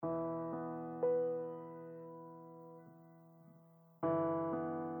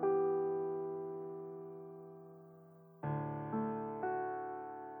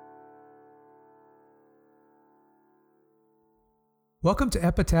Welcome to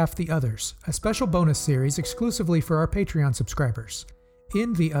Epitaph The Others, a special bonus series exclusively for our Patreon subscribers.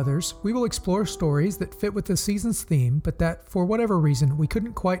 In The Others, we will explore stories that fit with the season's theme, but that, for whatever reason, we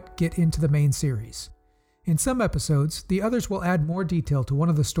couldn't quite get into the main series. In some episodes, The Others will add more detail to one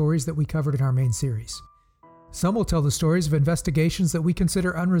of the stories that we covered in our main series. Some will tell the stories of investigations that we consider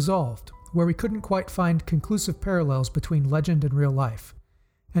unresolved, where we couldn't quite find conclusive parallels between legend and real life.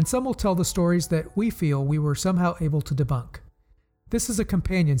 And some will tell the stories that we feel we were somehow able to debunk. This is a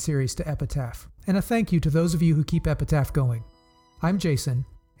companion series to Epitaph, and a thank you to those of you who keep Epitaph going. I'm Jason,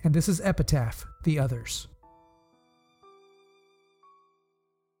 and this is Epitaph, The Others.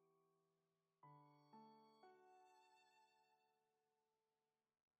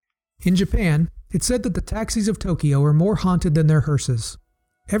 In Japan, it's said that the taxis of Tokyo are more haunted than their hearses.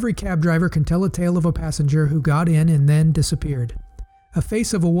 Every cab driver can tell a tale of a passenger who got in and then disappeared. A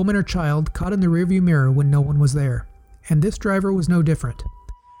face of a woman or child caught in the rearview mirror when no one was there. And this driver was no different.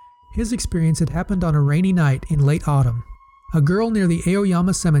 His experience had happened on a rainy night in late autumn. A girl near the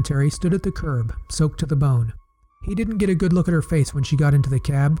Aoyama cemetery stood at the curb, soaked to the bone. He didn't get a good look at her face when she got into the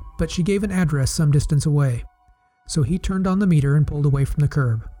cab, but she gave an address some distance away. So he turned on the meter and pulled away from the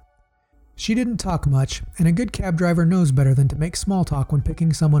curb. She didn't talk much, and a good cab driver knows better than to make small talk when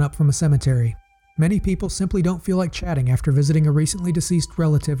picking someone up from a cemetery. Many people simply don't feel like chatting after visiting a recently deceased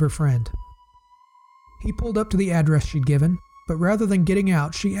relative or friend. He pulled up to the address she'd given, but rather than getting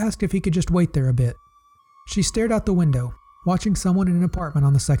out, she asked if he could just wait there a bit. She stared out the window, watching someone in an apartment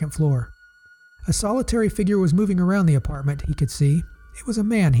on the second floor. A solitary figure was moving around the apartment, he could see. It was a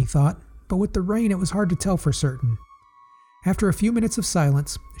man, he thought, but with the rain it was hard to tell for certain. After a few minutes of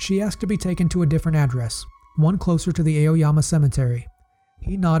silence, she asked to be taken to a different address, one closer to the Aoyama cemetery.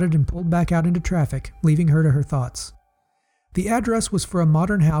 He nodded and pulled back out into traffic, leaving her to her thoughts. The address was for a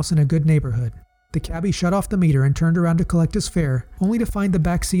modern house in a good neighborhood. The cabbie shut off the meter and turned around to collect his fare, only to find the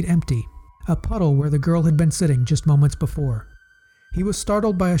back seat empty, a puddle where the girl had been sitting just moments before. He was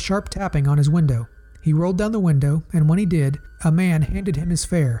startled by a sharp tapping on his window. He rolled down the window, and when he did, a man handed him his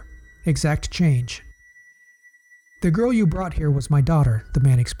fare. Exact change. "The girl you brought here was my daughter," the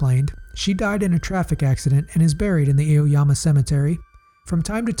man explained. "She died in a traffic accident and is buried in the Aoyama cemetery. From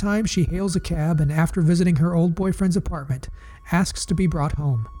time to time she hails a cab and after visiting her old boyfriend's apartment, asks to be brought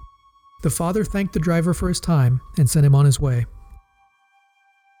home." The father thanked the driver for his time and sent him on his way.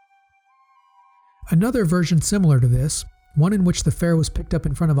 Another version similar to this, one in which the fare was picked up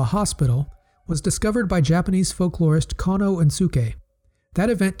in front of a hospital, was discovered by Japanese folklorist Kono Unsuke. That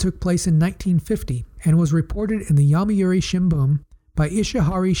event took place in 1950 and was reported in the Yomiuri Shimbun by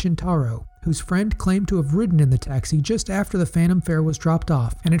Ishihari Shintaro, whose friend claimed to have ridden in the taxi just after the phantom fare was dropped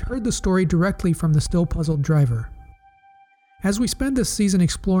off and had heard the story directly from the still puzzled driver. As we spend this season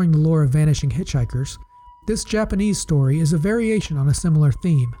exploring the lore of vanishing hitchhikers, this Japanese story is a variation on a similar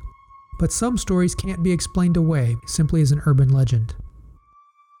theme. But some stories can't be explained away simply as an urban legend.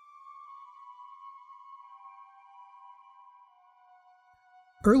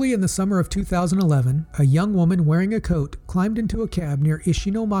 Early in the summer of 2011, a young woman wearing a coat climbed into a cab near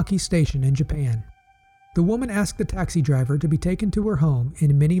Ishinomaki Station in Japan. The woman asked the taxi driver to be taken to her home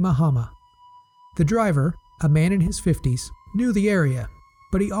in Minamahama. The driver, a man in his 50s, knew the area,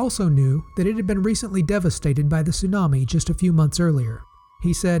 but he also knew that it had been recently devastated by the tsunami just a few months earlier.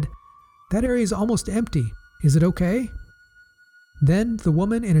 He said, "That area is almost empty. Is it okay?" Then the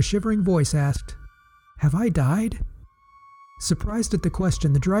woman in a shivering voice asked, "Have I died?" Surprised at the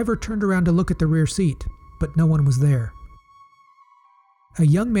question, the driver turned around to look at the rear seat, but no one was there. A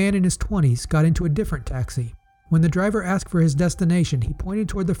young man in his 20s got into a different taxi. When the driver asked for his destination, he pointed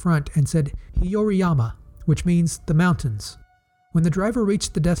toward the front and said Hiyoriyama, which means the mountains. When the driver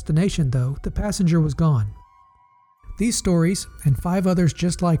reached the destination, though, the passenger was gone. These stories, and 5 others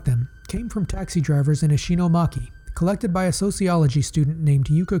just like them, came from taxi drivers in Ishinomaki, collected by a sociology student named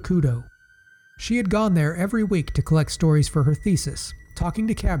Yuka Kudo. She had gone there every week to collect stories for her thesis, talking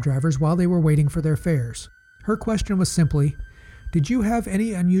to cab drivers while they were waiting for their fares. Her question was simply, "Did you have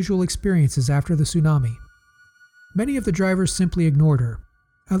any unusual experiences after the tsunami?" Many of the drivers simply ignored her.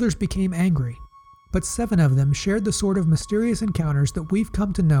 Others became angry. But 7 of them shared the sort of mysterious encounters that we've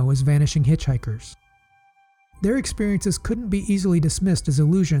come to know as vanishing hitchhikers. Their experiences couldn't be easily dismissed as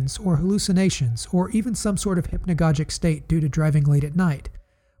illusions or hallucinations or even some sort of hypnagogic state due to driving late at night,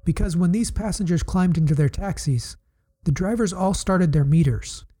 because when these passengers climbed into their taxis, the drivers all started their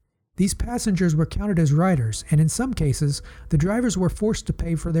meters. These passengers were counted as riders, and in some cases, the drivers were forced to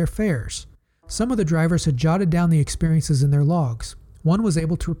pay for their fares. Some of the drivers had jotted down the experiences in their logs. One was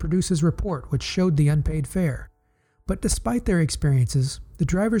able to produce his report, which showed the unpaid fare. But despite their experiences, the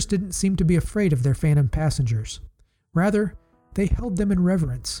drivers didn't seem to be afraid of their phantom passengers. Rather, They held them in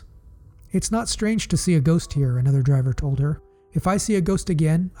reverence. "It's not strange to see a ghost here," another driver told her. "If I see a ghost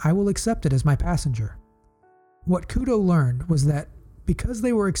again, I will accept it as my passenger." What Kudo learned was that because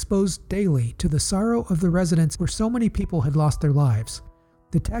they were exposed daily to the sorrow of the residents where so many people had lost their lives,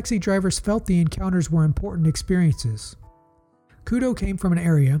 the taxi drivers felt the encounters were important experiences. Kudo came from an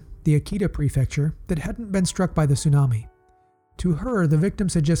area, the Akita prefecture, that hadn't been struck by the tsunami. To her, the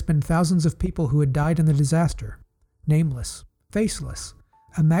victims had just been thousands of people who had died in the disaster, nameless, faceless,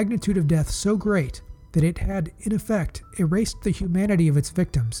 a magnitude of death so great that it had, in effect, erased the humanity of its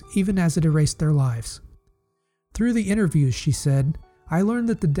victims, even as it erased their lives. Through the interviews, she said, "I learned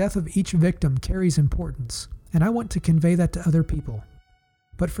that the death of each victim carries importance, and I want to convey that to other people."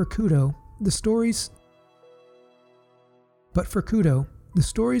 But for Kudo, the stories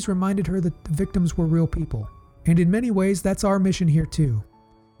reminded her that the victims were real people. And in many ways, that's our mission here too.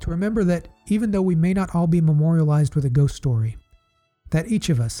 To remember that even though we may not all be memorialized with a ghost story, that each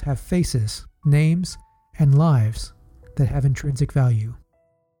of us have faces, names, and lives that have intrinsic value.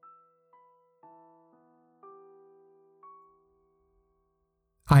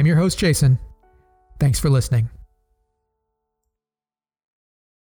 I'm your host, Jason. Thanks for listening.